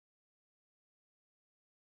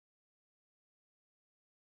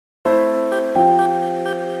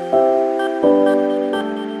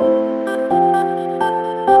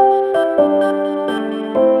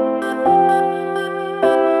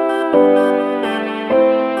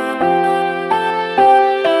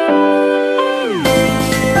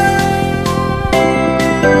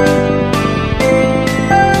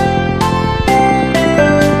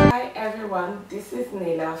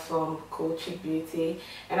quality,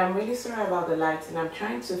 and I'm really sorry about the lighting. I'm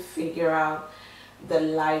trying to figure out the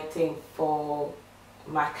lighting for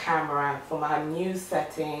my camera, for my new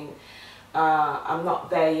setting. I'm not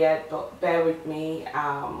there yet, but bear with me.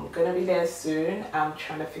 I'm gonna be there soon. I'm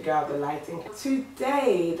trying to figure out the lighting.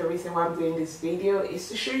 Today, the reason why I'm doing this video is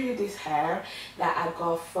to show you this hair that I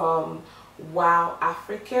got from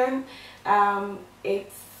WowAfrican.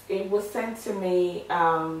 It was sent to me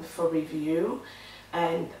for review,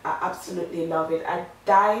 and I absolutely love it.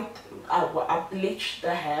 I bleached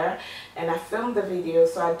the hair, and I filmed the video,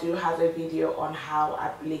 so I do have a video on how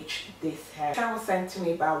I bleached this hair. It was sent to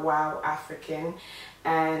me by WowAfrican,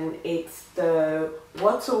 and it's the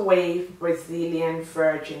Water Wave Brazilian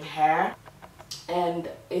Virgin hair, and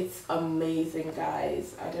it's amazing,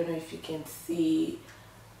 guys. I don't know if you can see.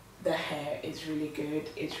 The hair is really good.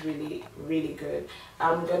 It's really good.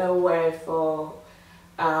 I'm gonna wear it for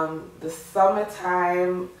the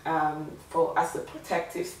summertime, as a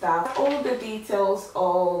protective style. All the details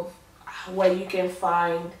of where you can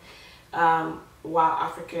find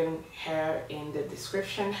WowAfrican hair in the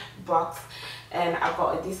description box, and I've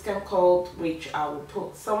got a discount code which I will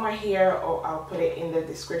put somewhere here, or I'll put it in the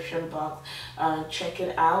description box. Check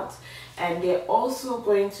it out. And they're also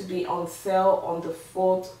going to be on sale on the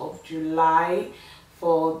 4th of July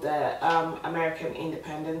for the American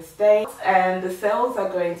Independence Day, and the sales are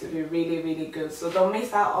going to be really good, so don't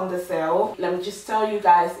miss out on the sale. Let me just tell you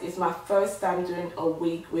guys, it's my first time doing a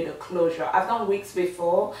wig with a closure. I've done wigs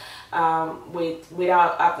before,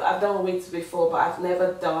 I've done wigs before, but I've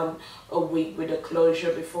never done a wig with a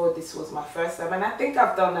closure before. This was my first time, and I think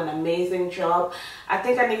I've done an amazing job. I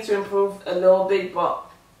think I need to improve a little bit, but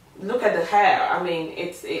look at the hair. I mean,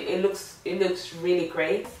 it looks really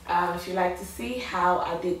great. If you like to see how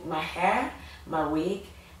I did my hair, my wig,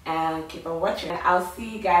 and keep on watching. I'll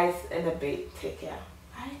see you guys in a bit. Take care.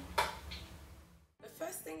 Bye. The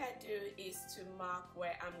first thing I do is to mark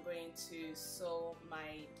where I'm going to sew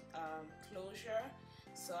my closure.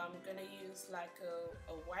 So I'm gonna use like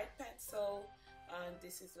a white pencil, and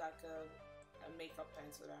this is like a makeup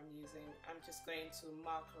pencil that I'm using. I'm just going to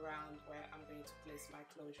mark around where I'm going to place my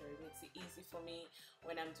closure. It makes it easy for me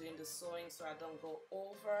when I'm doing the sewing, so I don't go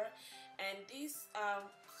over. And this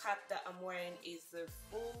cap that I'm wearing is the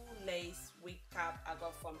full lace wig cap I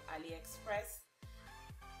got from AliExpress,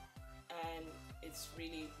 and it's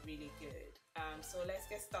really good. So let's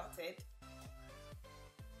get started.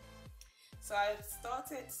 So I've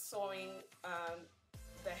started sewing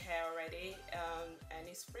the hair already, and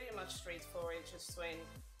it's pretty much straightforward, just sewing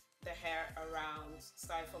the hair around,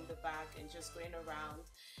 starting from the back and just going around.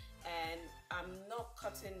 And I'm not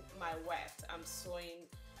cutting my weft, I'm sewing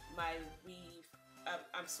my weave,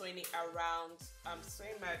 I'm sewing it around, I'm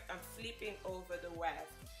flipping over the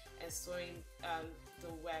weft and sewing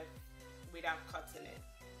the weft without cutting it.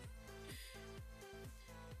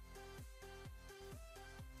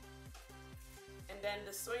 And then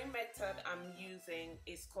the sewing method I'm using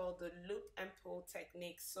is called the loop and pull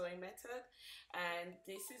technique sewing method, and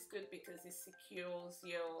this is good because it secures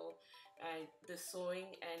your the sewing,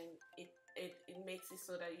 and it makes it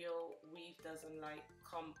so that your weave doesn't like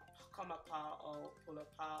come apart or pull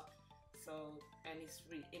apart. So, and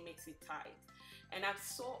it makes it tight. And I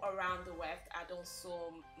sew around the weft. I don't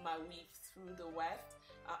sew my weave through the weft.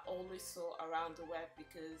 I always sew around the weft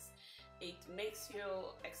because it makes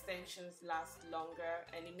your extensions last longer,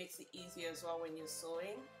 and it makes it easier as well when you're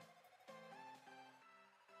sewing.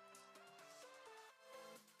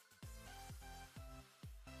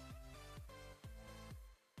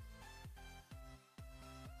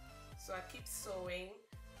 So I keep sewing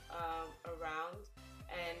around,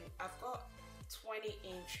 and I've got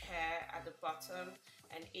 20-inch hair at the bottom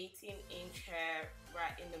and 18-inch hair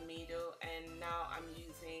right in the middle, and now I'm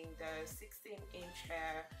using the 16-inch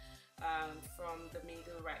hair from the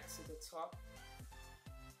middle right to the top.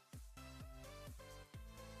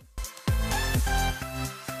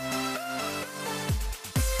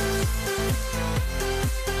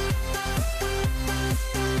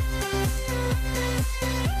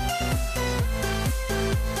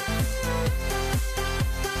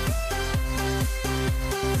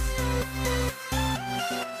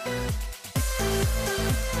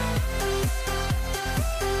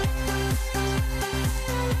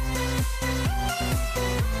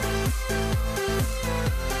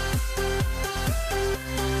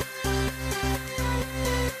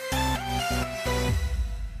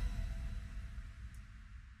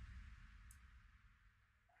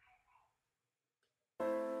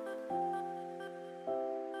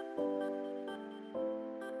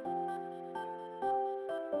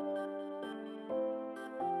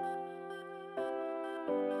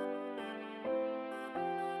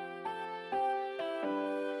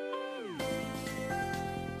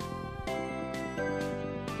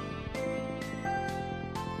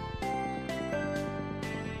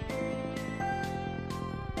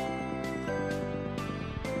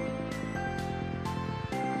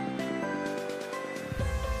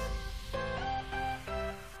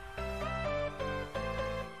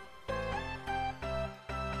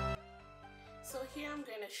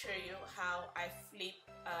 show you how I flip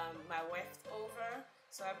my weft over.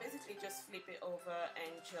 So I basically just flip it over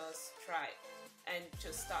and just try and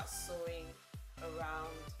just start sewing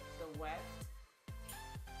around the weft.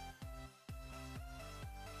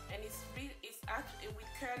 And it's actually, with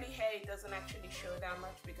curly hair it doesn't actually show that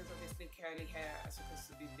much because obviously curly hair are supposed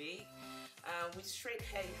to be big. With straight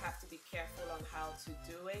hair you have to be careful on how to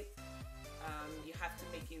do it. You have to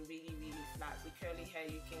make it really flat. With curly hair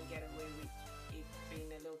you can get away with it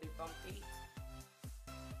being a little bit bumpy.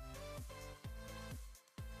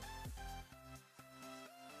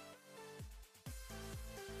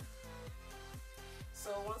 So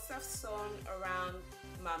once I've sewn around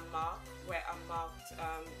my mark where I marked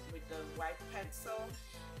with the white pencil,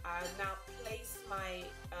 I now place my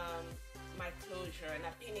my closure and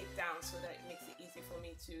I pin it down so that it makes it easy for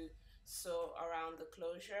me to sew around the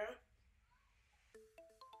closure.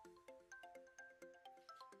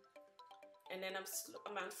 And then I'm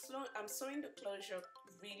sewing the closure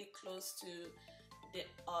really close to the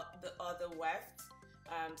other weft,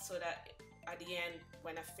 so that at the end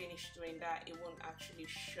when I finish doing that it won't actually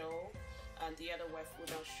show, and the other weft will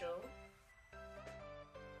not show.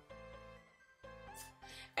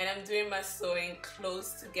 And I'm doing my sewing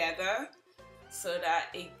close together so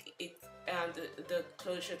that the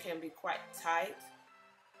closure can be quite tight.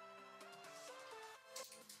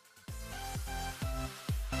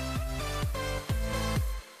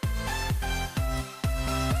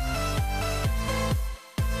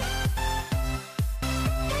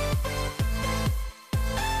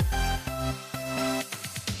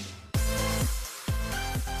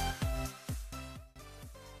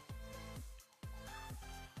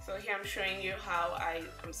 So here I'm showing you how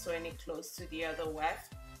I'm sewing it close to the other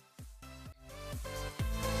weft.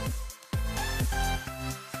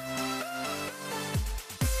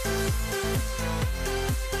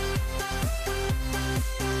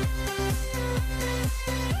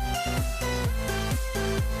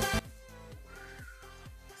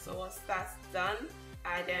 So once that's done,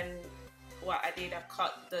 I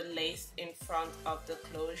cut the lace in front of the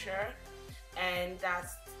closure, and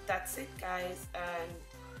that's it, guys. And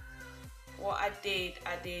what I flipped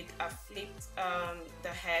the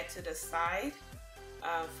hair to the side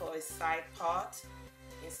for a side part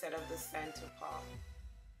instead of the center part.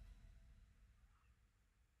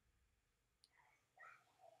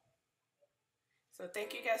 So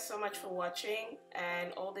thank you guys so much for watching,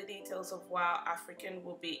 and all the details of Wow African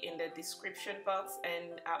will be in the description box,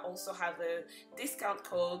 and I also have a discount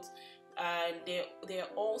code, and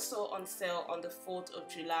they're also on sale on the 4th of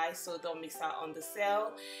July, so don't miss out on the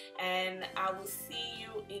sale. And I will see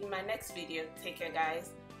you in my next video. Take care,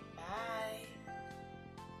 guys. Bye.